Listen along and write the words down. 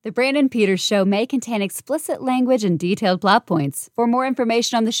The Brandon Peters Show may contain explicit language and detailed plot points. For more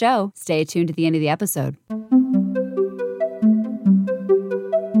information on the show, stay tuned to the end of the episode.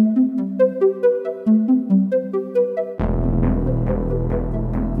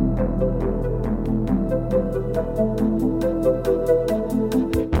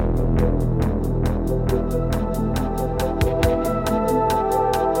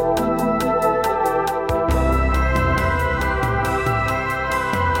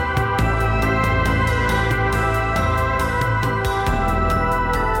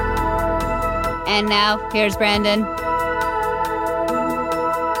 And now, here's Brandon.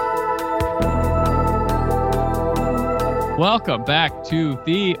 Welcome back to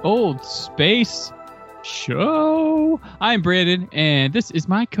the Old Space Show. I'm Brandon, and this is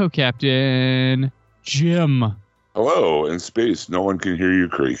my co-captain, Jim. Hello. In space, no one can hear you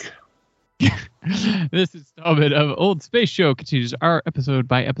creak. This installment of Old Space Show continues our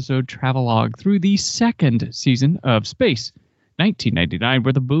episode-by-episode travelogue through the second season of Space 1999,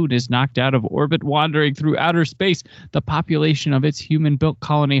 where the moon is knocked out of orbit, wandering through outer space, the population of its human-built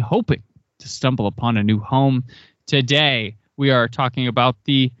colony hoping to stumble upon a new home. Today, we are talking about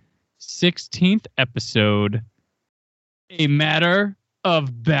the 16th episode, A Matter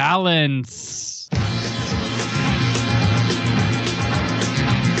of Balance.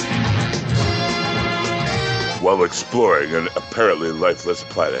 While exploring an apparently lifeless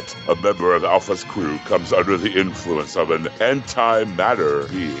planet, a member of Alpha's crew comes under the influence of an anti-matter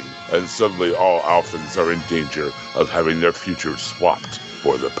being, and suddenly all Alphans are in danger of having their future swapped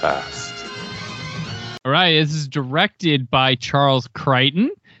for the past. All right, this is directed by Charles Crichton,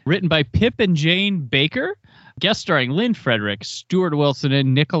 written by Pip and Jane Baker, guest starring Lynn Frederick, Stuart Wilson,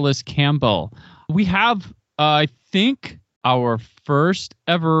 and Nicholas Campbell. We have, I think, our first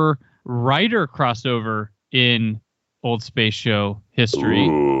ever writer crossover in Old Space Show history.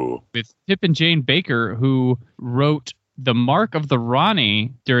 Ooh. With Pip and Jane Baker, who wrote The Mark of the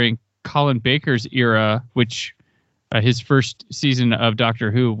Ronnie during Colin Baker's era, which his first season of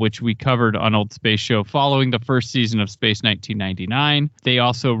Doctor Who, which we covered on Old Space Show following the first season of Space 1999. They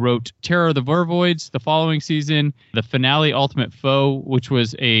also wrote Terror of the Vervoids the following season, the finale Ultimate Foe, which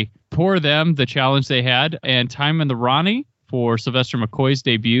was a poor them, the challenge they had, and Time and the Ronnie for Sylvester McCoy's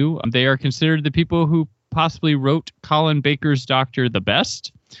debut. They are considered the people who possibly wrote Colin Baker's Doctor the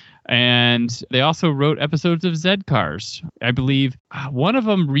best. And they also wrote episodes of Z-Cars. I believe one of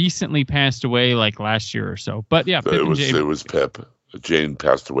them recently passed away like last year or so. But yeah, Pip it was Pip. Jane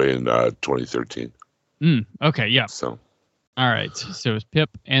passed away in 2013. Okay, yeah. So, all right. So it's Pip,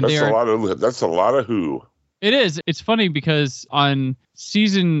 and that's a lot of Who. It is. It's funny because on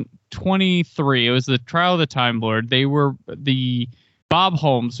season 23, it was the Trial of the Time Lord. They were the Bob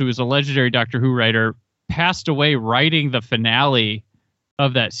Holmes, who was a legendary Doctor Who writer, passed away writing the finale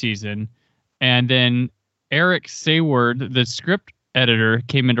of that season, and then Eric Sayward, the script editor,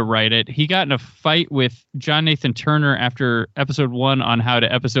 came in to write it. He got in a fight with John Nathan Turner after episode 1 on how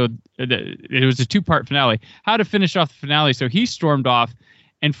to it was a 2-part finale, how to finish off the finale. So he stormed off,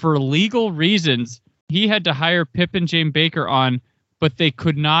 and for legal reasons, he had to hire Pip and Jane Baker on, but they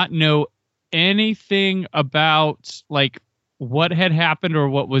could not know anything about like what had happened or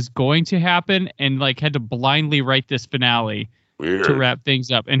what was going to happen, and like had to blindly write this finale. Weird. To wrap things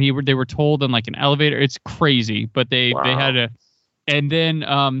up. And they were told in like an elevator. It's crazy, but they had a, and then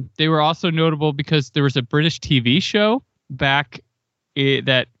they were also notable because there was a British TV show back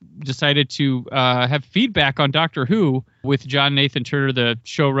that decided to have feedback on Doctor Who with John Nathan Turner, the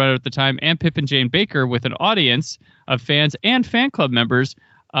showrunner at the time, and Pip and Jane Baker, with an audience of fans and fan club members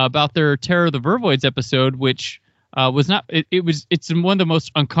about their Terror of the Vervoids episode, which was not, it's one of the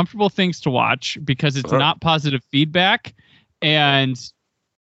most uncomfortable things to watch because it's not positive feedback. And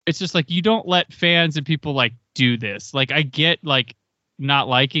it's just like, you don't let fans and people like do this. Like, I get like not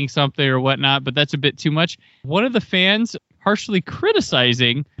liking something or whatnot, but that's a bit too much. One of the fans harshly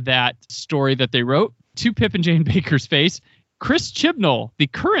criticizing that story that they wrote, to Pip and Jane Baker's face, Chris Chibnall, the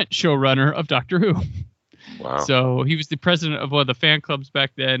current showrunner of Doctor Who. Wow. So he was the president of one of the fan clubs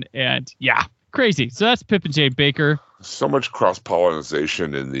back then. And yeah, crazy. So that's Pip and Jane Baker. So much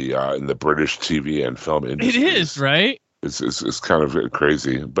cross-pollination in the British TV and film industry. It is, right? It's kind of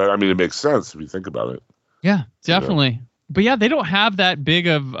crazy, but I mean, it makes sense if you think about it. Yeah, definitely. You know? But yeah, they don't have that big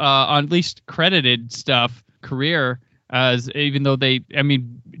of, on at least credited stuff, career, as even though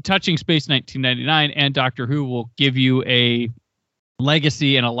touching Space 1999 and Doctor Who will give you a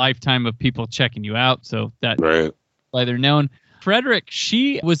legacy and a lifetime of people checking you out. So that's why they're known. Frederick,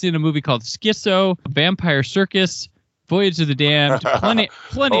 she was in a movie called Schizo, Vampire Circus, Voyage of the Damned, plenty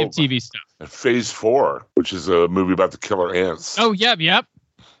of TV stuff. Phase 4, which is a movie about the killer ants. Oh, yep.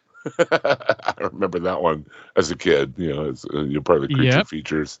 I remember that one as a kid. It's part of the creature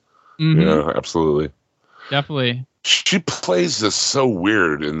features. Mm-hmm. Yeah, absolutely. Definitely. She plays this so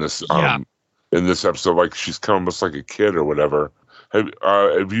weird in this episode, like she's almost like a kid or whatever.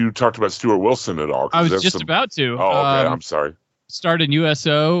 Have you talked about Stuart Wilson at all? I was just about to. Oh, okay. I'm sorry. Starred in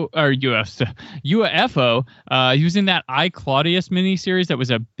UFO. He was in that I, Claudius miniseries that was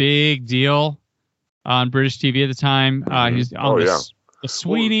a big deal on British TV at the time. He was on the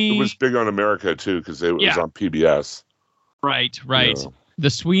Sweeney. Well, it was big on America too because it was on PBS. Right. The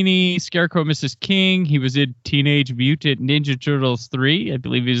Sweeney, Scarecrow, Mrs. King. He was in Teenage Mutant Ninja Turtles 3. I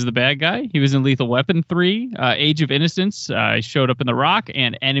believe he was the bad guy. He was in Lethal Weapon 3, Age of Innocence. He showed up in The Rock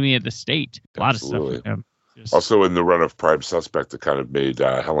and Enemy of the State. A lot of stuff with him. Also in the run of Prime Suspect that kind of made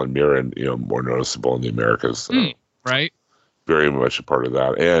Helen Mirren, more noticeable in the Americas. Right. Very much a part of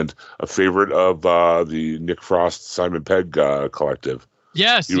that. And a favorite of the Nick Frost, Simon Pegg collective.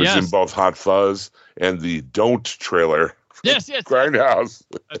 Yes, He was in both Hot Fuzz and the Don't trailer. Yes. Grindhouse.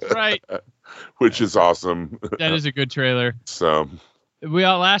 That's right. Which is awesome. That is a good trailer. So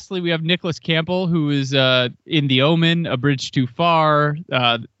lastly, we have Nicholas Campbell, who is in The Omen, A Bridge Too Far,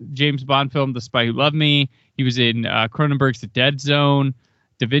 James Bond film, The Spy Who Loved Me. He was in Cronenberg's The Dead Zone,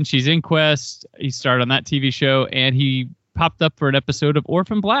 Da Vinci's Inquest. He starred on that TV show, and he popped up for an episode of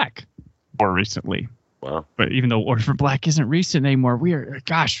Orphan Black more recently. Wow. But even though Orphan Black isn't recent anymore,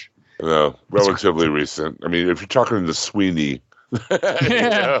 no, relatively recent. I mean, if you're talking to Sweeney,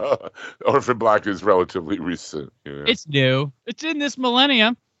 Orphan Black is relatively recent. It's new. It's in this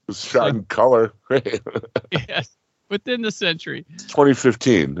millennium. It's shot in color. Yes, within the century. It's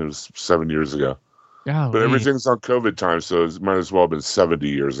 2015. It was 7 years ago. Golly. But everything's on COVID time, so it might as well have been 70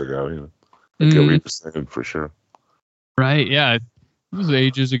 years ago. I get what you're saying for sure. Right, yeah. It was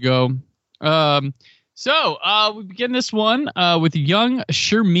ages ago. So we begin this one with young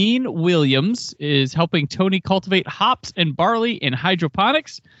Shermeen Williams is helping Tony cultivate hops and barley in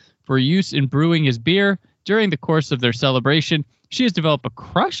hydroponics for use in brewing his beer. During the course of their celebration, she has developed a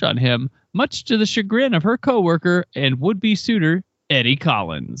crush on him, much to the chagrin of her coworker and would-be suitor, Eddie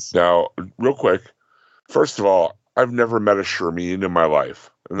Collins. Now, real quick, first of all, I've never met a Shermeen in my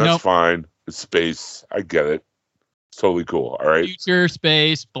life, and that's fine. It's space. I get it. It's totally cool. All right. Future,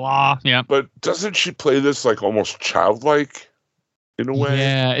 space, blah. Yeah. But doesn't she play this like almost childlike in a way?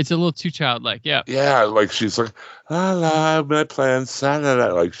 Yeah, it's a little too childlike. Yeah. Yeah, like she's like, la la, my plans, la la la.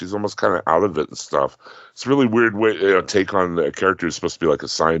 Like she's almost kind of out of it and stuff. It's a really weird way take on a character who's supposed to be like a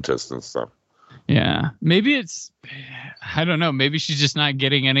scientist and stuff. Yeah. Maybe it's, I don't know. Maybe she's just not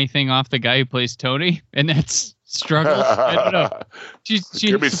getting anything off the guy who plays Tony, and that's struggle. I don't know.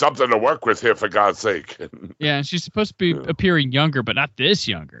 Give me something to work with here, for God's sake. Yeah, she's supposed to be appearing younger, but not this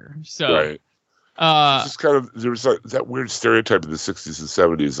younger. So, right. It's just kind of, there was that weird stereotype in the 60s and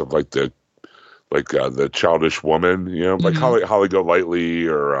 70s of the childish woman, like Holly Golightly,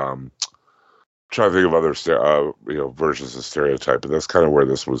 or trying to think of other versions of stereotype, and that's kind of where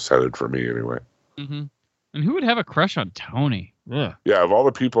this was headed for me anyway. Mm-hmm. And who would have a crush on Tony? Ugh. Yeah, of all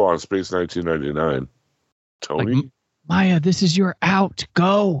the people on Space 1999. Tony? Like, Maya, this is your out.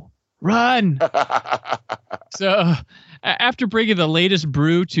 Go. Run. So after bringing the latest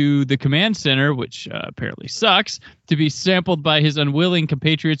brew to the command center, which apparently sucks, to be sampled by his unwilling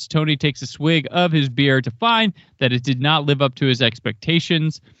compatriots, Tony takes a swig of his beer to find that it did not live up to his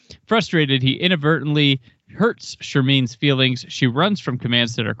expectations. Frustrated, he inadvertently hurts Shermeen's feelings. She runs from command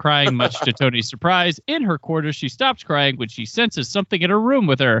center crying, much to Tony's surprise. In her quarters, she stops crying when she senses something in her room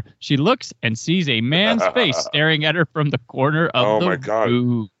with her. She looks and sees a man's face staring at her from the corner of the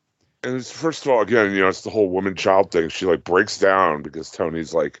room. And it's, first of all, again, it's the whole woman-child thing. She breaks down because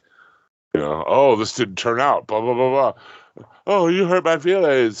Tony's like, oh, this didn't turn out, blah, blah, blah, blah. Oh, you hurt my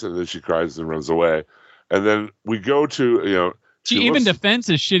feelings. And then she cries and runs away. And then we go to, She even defends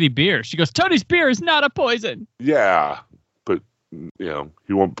his shitty beer. She goes, Tony's beer is not a poison. Yeah, but,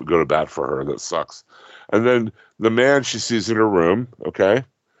 he won't go to bat for her. That sucks. And then the man she sees in her room, okay,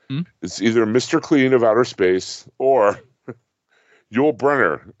 it's either Mr. Clean of Outer Space or Yul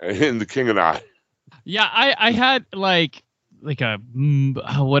Brynner in The King and I. Yeah, I had hold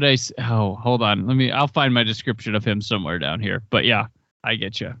on. I'll find my description of him somewhere down here. But yeah, I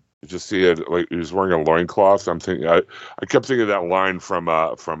get you. Just see it, he was wearing a loincloth. I'm thinking, I kept thinking of that line from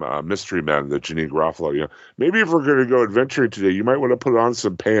Mystery Men, that Janine Garofalo. Maybe if we're going to go adventuring today, you might want to put on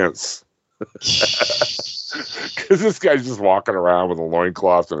some pants. Because this guy's just walking around with a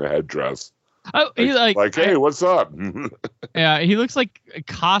loincloth and a headdress. Oh, he hey, what's up? Yeah, he looks like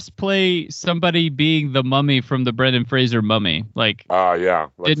cosplay somebody being the mummy from the Brendan Fraser Mummy. Yeah,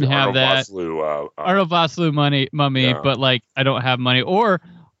 didn't have Arnold that Vosloo, Arnold Vosloo mummy, yeah. But I don't have money. Or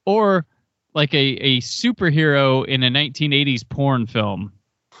or like a superhero in a 1980s porn film.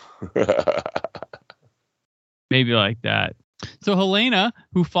 Maybe like that. So Helena,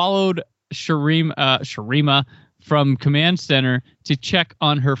 who followed Sharima from command center to check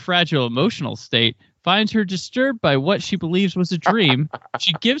on her fragile emotional state, finds her disturbed by what she believes was a dream.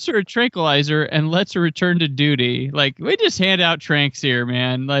 She gives her a tranquilizer and lets her return to duty. Like, we just hand out tranks here,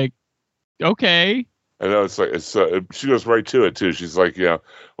 man. Like, okay. I know, she goes right to it too. She's like,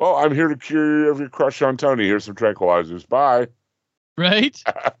 well, I'm here to cure your crush on Tony. Here's some tranquilizers. Bye. Right?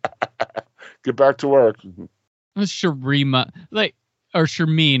 Get back to work. Sharima, or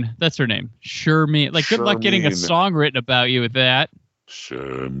Shermeen. That's her name. Shermeen. Like, good luck getting a song written about you with that.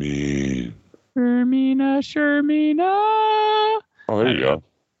 Shermeen. Shermina. Oh, there you go.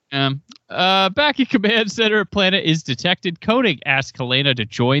 Back at Command Center, a planet is detected. Koenig asks Helena to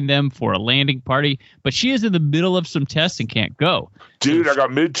join them for a landing party, but she is in the middle of some tests and can't go. Dude, I got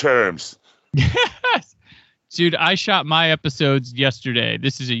midterms. Yes. Dude, I shot my episodes yesterday.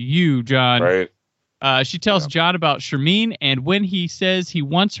 This is you, John. Right. She tells John about Shermeen, and when he says he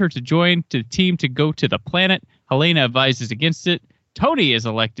wants her to join the team to go to the planet, Helena advises against it. Tony is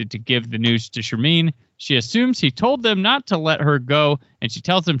elected to give the news to Shermeen. She assumes he told them not to let her go, and she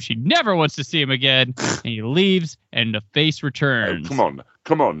tells him she never wants to see him again. And he leaves, and the face returns. Hey,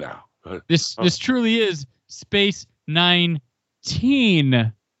 come on now. This truly is Space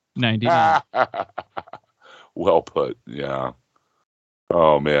 1999. Well put. Yeah.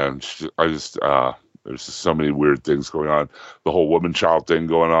 Oh man, there's just so many weird things going on. The whole woman-child thing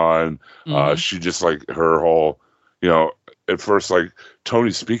going on. Mm-hmm. She just like her whole, at first, like,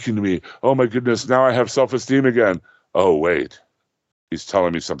 Tony's speaking to me. Oh, my goodness, now I have self-esteem again. Oh, wait. He's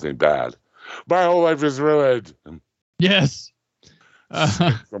telling me something bad. My whole life is ruined. Yes.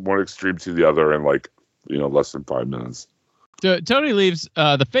 From one extreme to the other in, less than 5 minutes. So Tony leaves.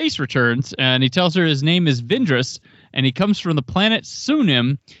 The face returns, and he tells her his name is Vindrus, and he comes from the planet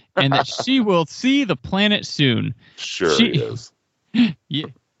Sunim, and that she will see the planet soon. Sure he is. Yeah.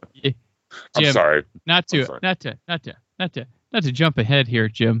 I'm Jim, sorry. Not to jump ahead here,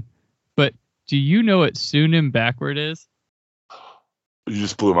 Jim, but do you know what Sunim backward is? You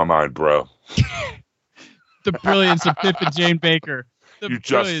just blew my mind, bro. The brilliance of Pip and Jane Baker.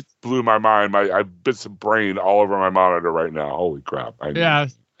 Just blew my mind. I bits of brain all over my monitor right now. Holy crap.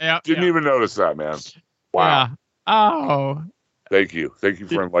 Didn't even notice that, man. Wow. Yeah. Oh. Thank you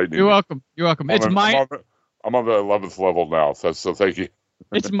for enlightening me. You're welcome. I'm on the 11th level now, so thank you.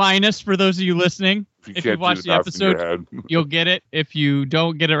 It's minus for those of you listening. If you watch the episode, you'll get it. If you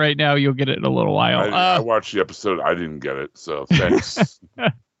don't get it right now, you'll get it in a little while. I watched the episode. I didn't get it, so thanks.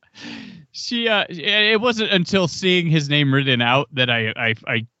 It wasn't until seeing his name written out that I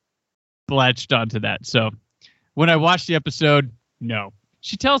latched onto that. So when I watched the episode, no.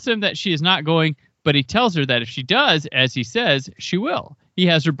 She tells him that she is not going, but he tells her that if she does, as he says, she will. He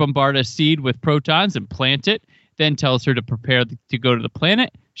has her bombard a seed with protons and plant it, then tells her to prepare to go to the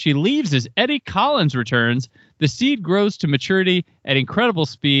planet. She leaves as Eddie Collins returns. The seed grows to maturity at incredible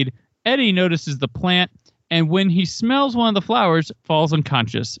speed. Eddie notices the plant, and when he smells one of the flowers, falls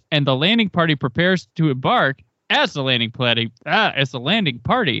unconscious. And the landing party prepares to embark. As the landing party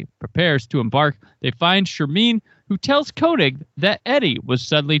prepares to embark, they find Shermeen, who tells Koenig that Eddie was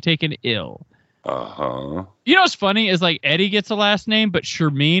suddenly taken ill. Uh-huh. You know what's funny is like Eddie gets a last name, but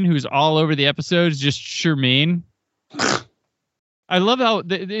Shermeen, who's all over the episode, is just Shermeen. I love how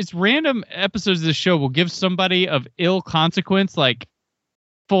these random episodes of the show will give somebody of ill consequence like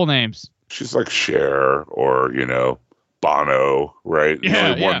full names. She's like Cher or, Bono, right?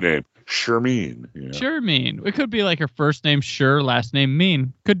 Yeah, one name. Shermeen. Shermeen. It could be like her first name Sher, last name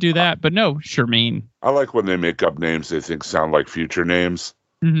Mean. Could do that, but no, Shermeen. I like when they make up names they think sound like future names.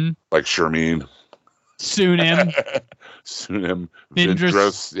 Mm-hmm. Like Shermeen. Sunim. Sunim.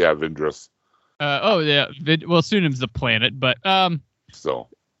 Vindrus. Yeah, Vindrus. Well, Sunim's the planet, but so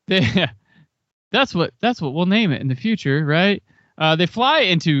that's what we'll name it in the future, right? They fly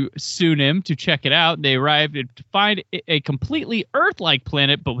into Sunim to check it out. They arrive to find a completely Earth-like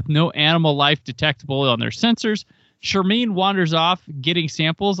planet, but with no animal life detectable on their sensors. Shermeen wanders off, getting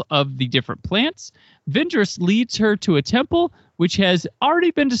samples of the different plants. Vindrus leads her to a temple, which has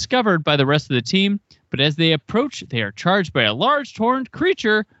already been discovered by the rest of the team. But as they approach, they are charged by a large horned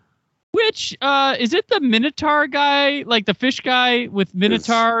creature, which, is it the Minotaur guy, like the fish guy with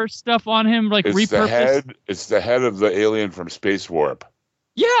Minotaur stuff on him, like repurposed? It's the head of the alien from Space Warp.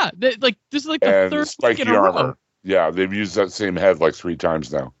 Yeah, this is like the third week in a row. Yeah, they've used that same head like 3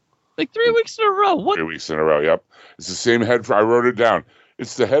 times now. Like 3 weeks in a row. What? 3 weeks in a row, yep. It's the same head. I wrote it down.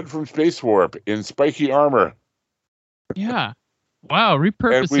 It's the head from Space Warp in spiky armor. Yeah. Wow,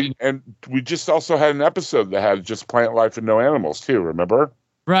 repurposing. And we just also had an episode that had just plant life and no animals too. Remember?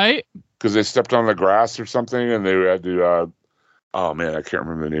 Right? Because they stepped on the grass or something, and they had to. Oh man, I can't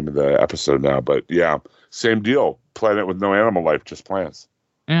remember the name of the episode now, but yeah, same deal. Planet with no animal life, just plants.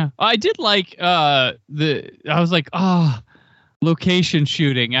 Yeah, I did like I was like, location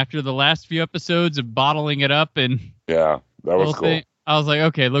shooting after the last few episodes of bottling it up and yeah, that was cool. I was like,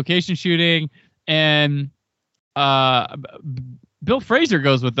 okay, location shooting, and Bill Fraser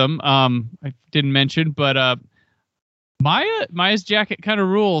goes with them. I didn't mention, but Maya's jacket kind of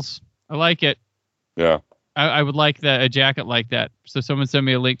rules. I like it. Yeah. I would like a jacket like that. So someone sent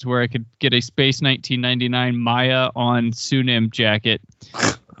me a link to where I could get a Space 1999 Maya on Sunim jacket.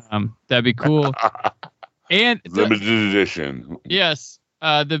 That'd be cool. And limited edition. Yes.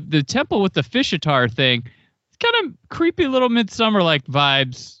 The temple with the Fishitar thing. It's kind of creepy little Midsummer like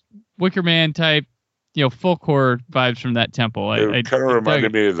vibes. Wicker Man type, folk horror vibes from that temple. It kind of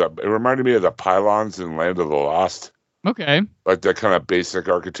reminded me of the pylons in Land of the Lost. Okay. Like that kind of basic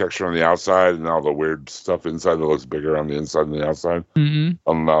architecture on the outside and all the weird stuff inside that looks bigger on the inside than the outside. Mm-hmm.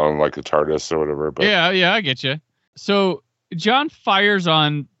 On like a TARDIS or whatever. But yeah, I get you. So John fires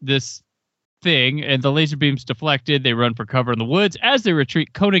on this thing and the laser beam's deflected. They run for cover in the woods. As they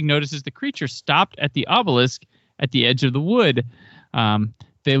retreat, Koenig notices the creature stopped at the obelisk at the edge of the wood.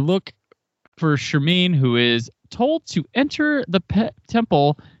 They look for Shermeen, who is told to enter the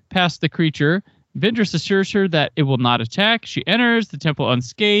temple past the creature. Vendress assures her that it will not attack. She enters the temple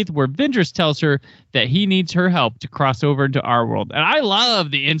unscathed, where Vendress tells her that he needs her help to cross over into our world. And I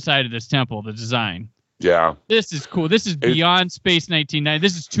love the inside of this temple, the design. Yeah. This is cool. This is beyond Space 1990.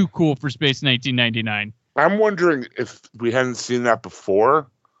 This is too cool for Space 1999. I'm wondering if we hadn't seen that before.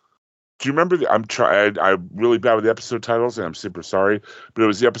 Do you remember? I'm really bad with the episode titles, and I'm super sorry. But it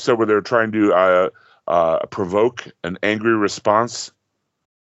was the episode where they were trying to provoke an angry response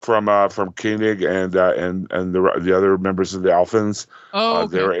from Koenig and the other members of the Alphans. Oh,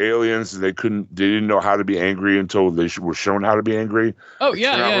 okay. They were aliens, and they didn't know how to be angry until they were shown how to be angry. Oh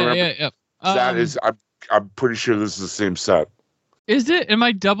yeah. That is, I'm pretty sure this is the same set. Is it? Am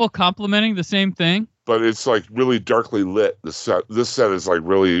I double complimenting the same thing? But it's like really darkly lit. This set is like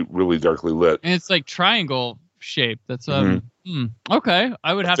really, really darkly lit, and it's like triangle shaped. That's okay.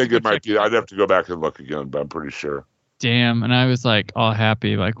 I would have to. It might be. I'd have to go back and look again, but I'm pretty sure. Damn, and I was like all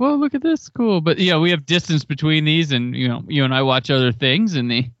happy, like, well, look at this, cool. But we have distance between these, and you and I watch other things in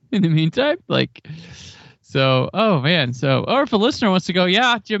the meantime, like. So, oh man, or if a listener wants to go,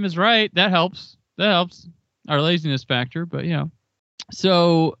 yeah, Jim is right. That helps. Our laziness factor, but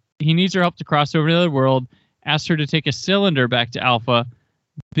So he needs her help to cross over to the other world. Asks her to take a cylinder back to Alpha.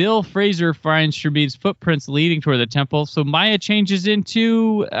 Bill Fraser finds Shermeen's footprints leading toward the temple. So Maya changes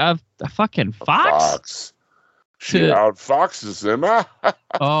into a fucking fox. She outfoxes him.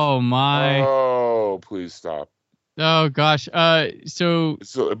 Oh my! Oh, please stop. Oh gosh. So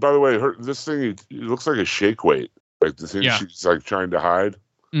by the way, this thing it looks like a shake weight, like the thing she's like trying to hide.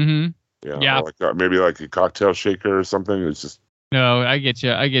 Mm-hmm. Yeah. Like maybe like a cocktail shaker or something. It's just. No, I get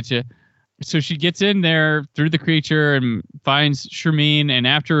you. So she gets in there through the creature and finds Shermeen, and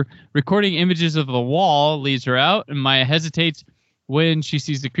after recording images of the wall, leads her out. And Maya hesitates when she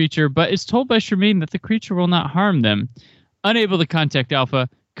sees the creature, but is told by Shermeen that the creature will not harm them. Unable to contact Alpha,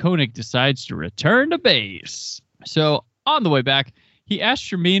 Koenig decides to return to base. So on the way back, he asks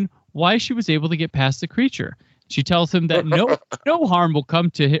Shermeen why she was able to get past the creature. She tells him that no harm will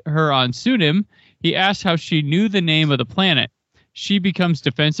come to her on Sunim. He asks how she knew the name of the planet. She becomes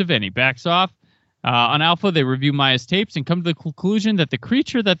defensive and he backs off. On Alpha, they review Maya's tapes and come to the conclusion that the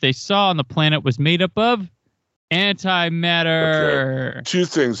creature that they saw on the planet was made up of antimatter. Okay. Two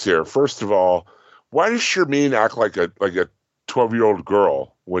things here. First of all, why does Shermeen act like a 12-year-old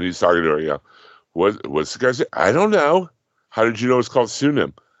girl when he's talking to her? Yeah. What's the guy say? I don't know. How did you know it's called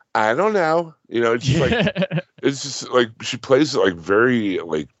Sunim? I don't know. It's just like it's just like she plays it like very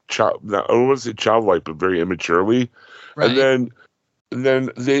like I don't want to say childlike, but very immaturely. Right. And then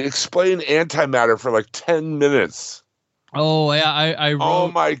they explain antimatter for like 10 minutes. Oh yeah, I wrote. Oh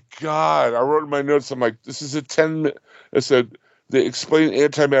my God! I wrote in my notes. I'm like, this is a 10. I said they explain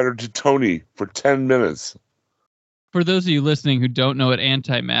antimatter to Tony for 10 minutes. For those of you listening who don't know what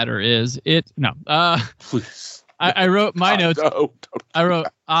antimatter is, please. I wrote my notes. No, I wrote,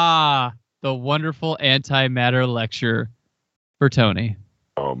 the wonderful antimatter lecture for Tony.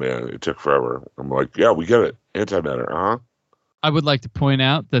 Oh man, it took forever. I'm like, yeah, we get it. Antimatter, I would like to point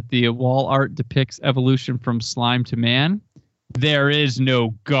out that the wall art depicts evolution from slime to man. There is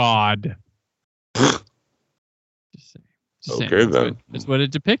no God. Just saying. Then. That's what it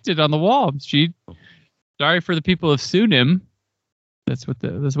depicted on the wall. Sorry for the people of Sunim. That's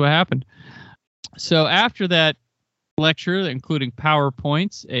what happened. So after that lecture, including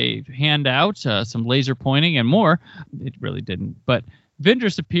PowerPoints, a handout, some laser pointing, and more, it really didn't. But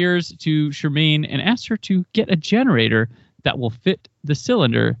Vindris appears to Shermeen and asks her to get a generator that will fit the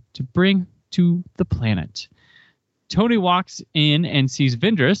cylinder to bring to the planet. Tony walks in and sees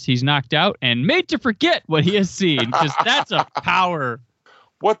Vindris. He's knocked out and made to forget what he has seen, because that's a power.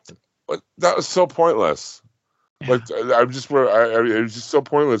 What? That was so pointless. Like, it was just so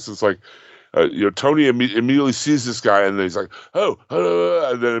pointless. It's like, Tony immediately sees this guy, and then he's like, oh,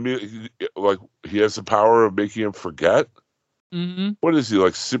 and then immediately, like, he has the power of making him forget. Mm-hmm. What is he,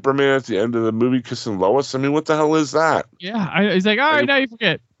 like Superman at the end of the movie kissing Lois? I mean, what the hell is that? Yeah, he's like, all right, now you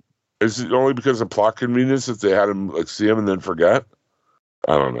forget. Is it only because of plot convenience that they had him like see him and then forget?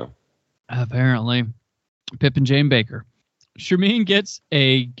 I don't know. Apparently, Pip and Jane Baker. Shermeen gets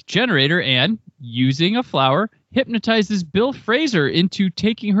a generator and, using a flower, hypnotizes Bill Fraser into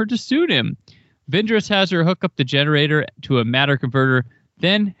taking her to suit him. Vindris has her hook up the generator to a matter converter,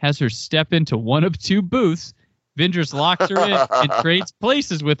 then has her step into one of two booths. Vindris locks her in and trades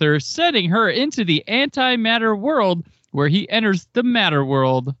places with her, sending her into the antimatter world, where he enters the matter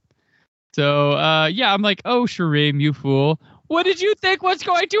world. So, I'm like, oh, Shireen, you fool. What did you think was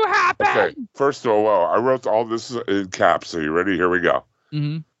going to happen? Okay, first of all, I wrote all this in caps. Are you ready? Here we go.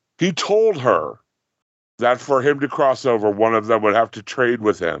 Mm-hmm. He told her that for him to cross over, one of them would have to trade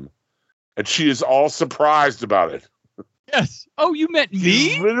with him. And she is all surprised about it. Yes. Oh, you meant me?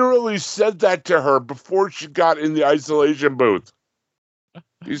 He literally said that to her before she got in the isolation booth.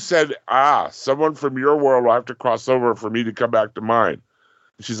 He said, someone from your world will have to cross over for me to come back to mine.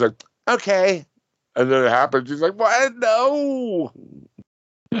 And she's like, okay. And then it happened. She's like, what? No.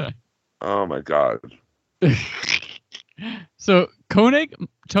 Oh, my God. So Koenig,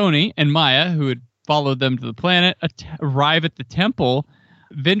 Tony, and Maya, who had followed them to the planet, arrive at the temple.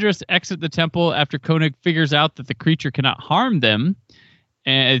 Vindris exit the temple after Koenig figures out that the creature cannot harm them.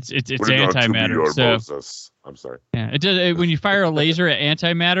 And it's antimatter. So I'm sorry. Yeah, it does. When you fire a laser at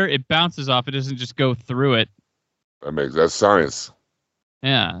antimatter, it bounces off. It doesn't just go through it. That's science.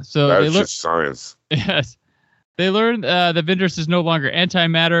 Yeah. So that's just science. Yes. They learn that Vindris is no longer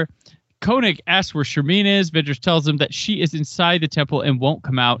antimatter. Koenig asks where Shermeen is. Vindris tells him that she is inside the temple and won't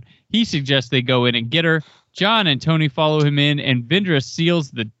come out. He suggests they go in and get her. John and Tony follow him in, and Vindris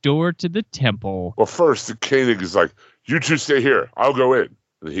seals the door to the temple. Well, first, the Koenig is like, you two stay here. I'll go in.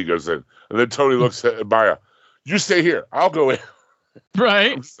 And he goes in. And then Tony looks at Maya. You stay here. I'll go in.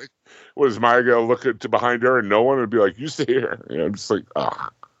 Right. I'm just like, what is Maya going to look to behind her and no one would be like, you stay here? I'm just like,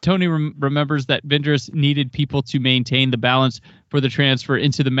 Tony remembers that Vindris needed people to maintain the balance for the transfer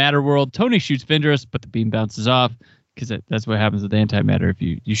into the matter world. Tony shoots Vindris, but the beam bounces off, because that's what happens with antimatter. If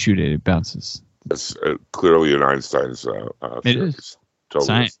you shoot it, it bounces. That's clearly an Einstein's it is. Totally.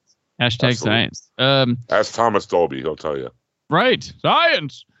 Science. Hashtag science. Ask Thomas Dolby. He'll tell you. Right.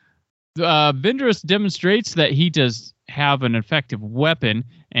 Science. Vindris demonstrates that he does have an effective weapon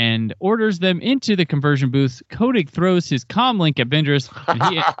and orders them into the conversion booth. Koenig throws his comlink at Vindris,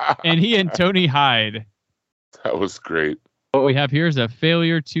 and he and Tony hide. That was great. What we have here is a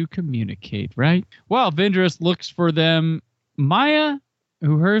failure to communicate, right? While Vindris looks for them, Maya,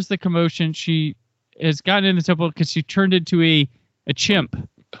 who hears the commotion, she has gotten in the temple because she turned into a chimp,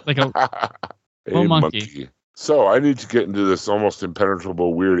 like a monkey. So I need to get into this almost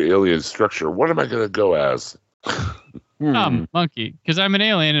impenetrable weird alien structure. What am I going to go as? Monkey, because I'm an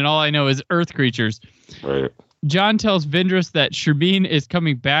alien and all I know is earth creatures. Right. John tells Vindris that Shermeen is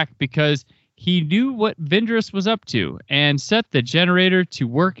coming back because he knew what Vindris was up to and set the generator to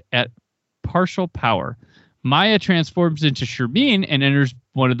work at partial power. Maya transforms into Shermeen and enters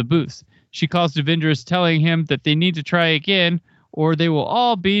one of the booths. She calls to Vindris, telling him that they need to try again or they will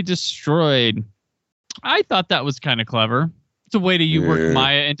all be destroyed. I thought that was kind of clever. It's a way to work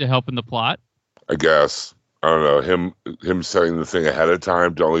Maya into helping the plot. I guess. I don't know. Him setting the thing ahead of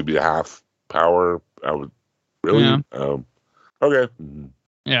time to only be half power. I would really. Yeah. Okay.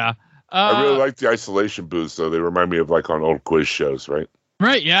 Yeah. I really like the isolation booths, though. They remind me of like on old quiz shows, right?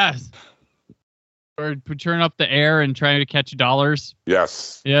 Right. Yes. Or turn up the air and trying to catch dollars.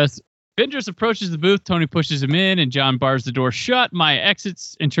 Yes. Yes. Vindris approaches the booth. Tony pushes him in, and John bars the door shut. Maya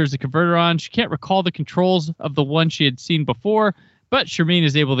exits and turns the converter on. She can't recall the controls of the one she had seen before, but Shermeen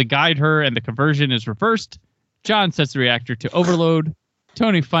is able to guide her, and the conversion is reversed. John sets the reactor to overload.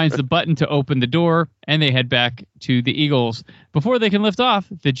 Tony finds the button to open the door, and they head back to the Eagles. Before they can lift off,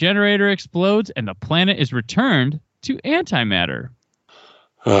 the generator explodes, and the planet is returned to antimatter.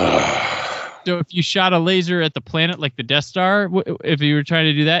 So if you shot a laser at the planet like the Death Star, if you were trying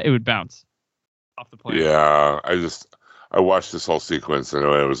to do that, it would bounce off the planet. Yeah, I watched this whole sequence and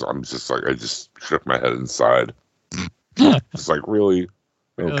I'm just like, I just shook my head inside. It's like, really?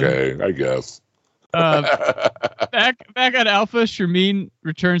 Okay, I guess. Back on Alpha, Shermeen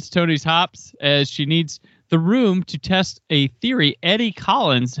returns Tony's hops as she needs the room to test a theory Eddie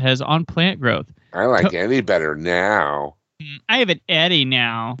Collins has on plant growth. I like Eddie better now. I have an Eddie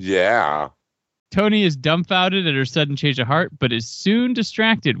now. Yeah. Tony is dumbfounded at her sudden change of heart, but is soon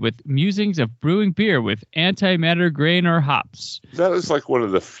distracted with musings of brewing beer with antimatter grain or hops. That is like one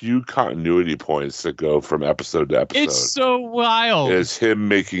of the few continuity points that go from episode to episode. It's so wild. It's him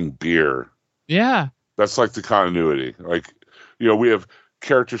making beer. Yeah. That's like the continuity. Like, we have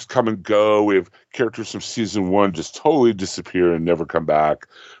characters come and go. We have characters from season 1 just totally disappear and never come back.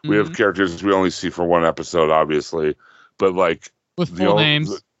 We have characters we only see for one episode, obviously. But like... with full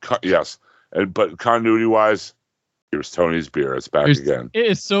names. Yes. But continuity-wise, here's Tony's beer. It's back again. It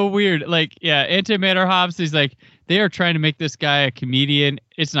is so weird. Like, yeah, antimatter hops is like, they are trying to make this guy a comedian.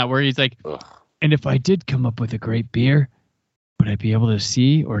 It's not where he's like, ugh. And if I did come up with a great beer, would I be able to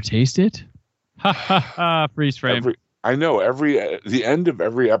see or taste it? Ha ha ha! Freeze frame. I know the end of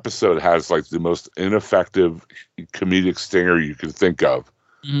every episode has like the most ineffective comedic stinger you can think of.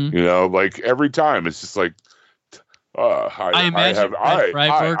 Mm-hmm. Like every time it's just like, I imagine Fred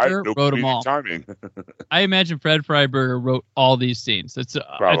Freiberger wrote them all. Timing. I imagine Fred Freiberger wrote all these scenes. It's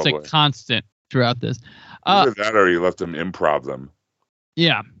a constant throughout this. Either that or you let them improv them.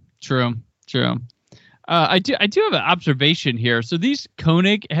 Yeah, true. I do have an observation here. So these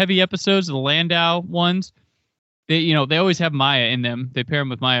Koenig heavy episodes, the Landau ones, they always have Maya in them. They pair them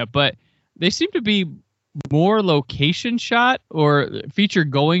with Maya, but they seem to be more location shot or feature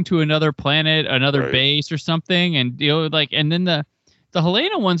going to another planet, another base or something. And, and then the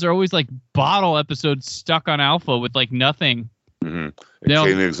Helena ones are always like bottle episodes stuck on Alpha with like nothing. Mm-hmm.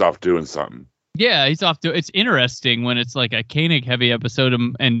 Koenig's off doing something. Yeah, he's off to. It's interesting when it's like a Koenig heavy episode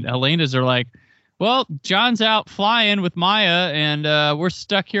and Helena's are like, well, John's out flying with Maya and we're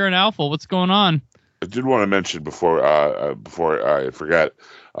stuck here in Alpha. What's going on? I did want to mention before I forget,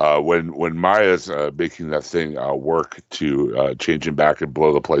 when Maya's making that thing work to change him back and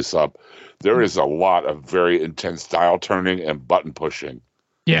blow the place up, there is a lot of very intense dial turning and button pushing.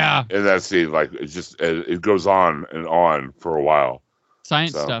 Yeah. In that scene, like it goes on and on for a while.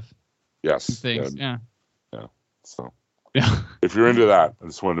 Science stuff. Yes. Things. Yeah. So. Yeah. If you're into that, I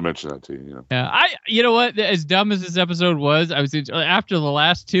just wanted to mention that to you. Yeah. You know what? As dumb as this episode was, after the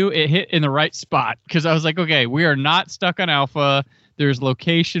last two, it hit in the right spot because I was like, okay, we are not stuck on Alpha. There's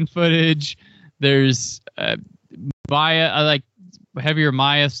location footage. There's Maya. I like heavier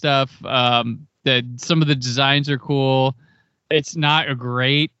Maya stuff. That some of the designs are cool. It's not a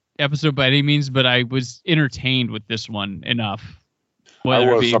great episode by any means, but I was entertained with this one enough.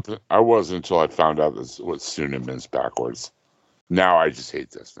 I wasn't until I found out what Sunim means backwards. Now I just hate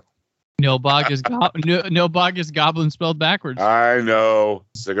this. Nilbog is goblin spelled backwards. I know.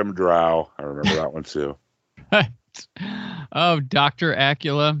 Sigmund Drow. I remember that one too. Right. Oh, Dr.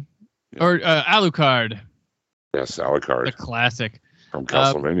 Acula. Yeah. Or Alucard. Yes, Alucard. The classic. From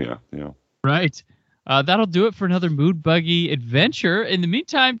Castlevania. Right. That'll do it for another Mood Buggy adventure. In the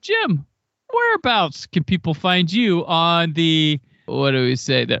meantime, Jim, whereabouts can people find you on the... What do we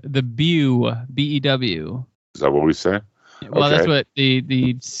say? The BEW, B-E-W. Is that what we say? Well, okay. That's what the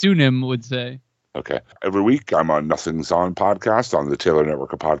Sunim would say. Okay. Every week, I'm on Nothing's On podcast on the Taylor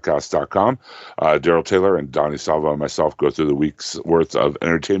Network of Podcast.com. Daryl Taylor and Donnie Salvo and myself go through the week's worth of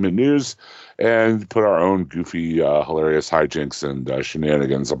entertainment news and put our own goofy, hilarious hijinks and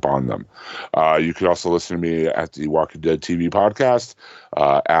shenanigans upon them. You can also listen to me at the Walking Dead TV podcast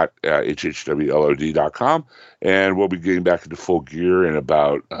at hhwlod.com. And we'll be getting back into full gear in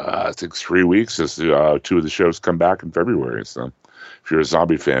about, I think, 3 weeks as two of the shows come back in February. So if you're a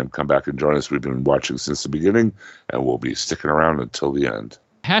zombie fan, come back and join us. We've been watching since the beginning, and we'll be sticking around until the end.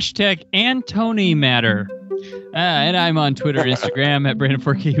 Hashtag Antony-Matter. And I'm on Twitter, Instagram at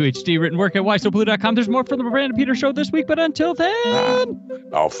Brandon4KUHD. Written work at whysoblue.com. There's more from the Brandon Peters Show this week, but until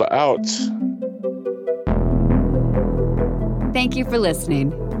then... Alpha out. Thank you for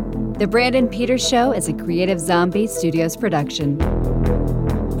listening. The Brandon Peters Show is a Creative Zombie Studios production.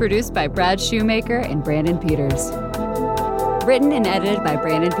 Produced by Brad Shoemaker and Brandon Peters. Written and edited by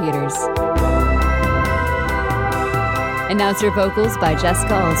Brandon Peters. Announcer vocals by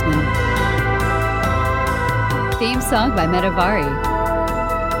Jessica Alsman. Theme song by Metavari.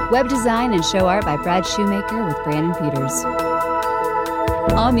 Web design and show art by Brad Shoemaker with Brandon Peters.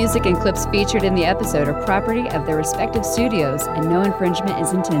 All music and clips featured in the episode are property of their respective studios, and no infringement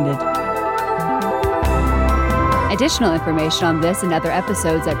is intended. Additional information on this and other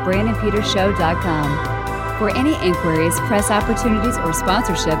episodes at BrandonPetersShow.com. For any inquiries, press opportunities, or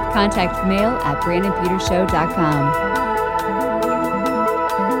sponsorship, contact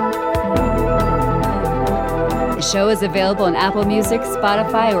mail@brandonpetershow.com. The show is available on Apple Music,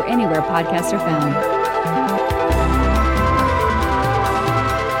 Spotify, or anywhere podcasts are found.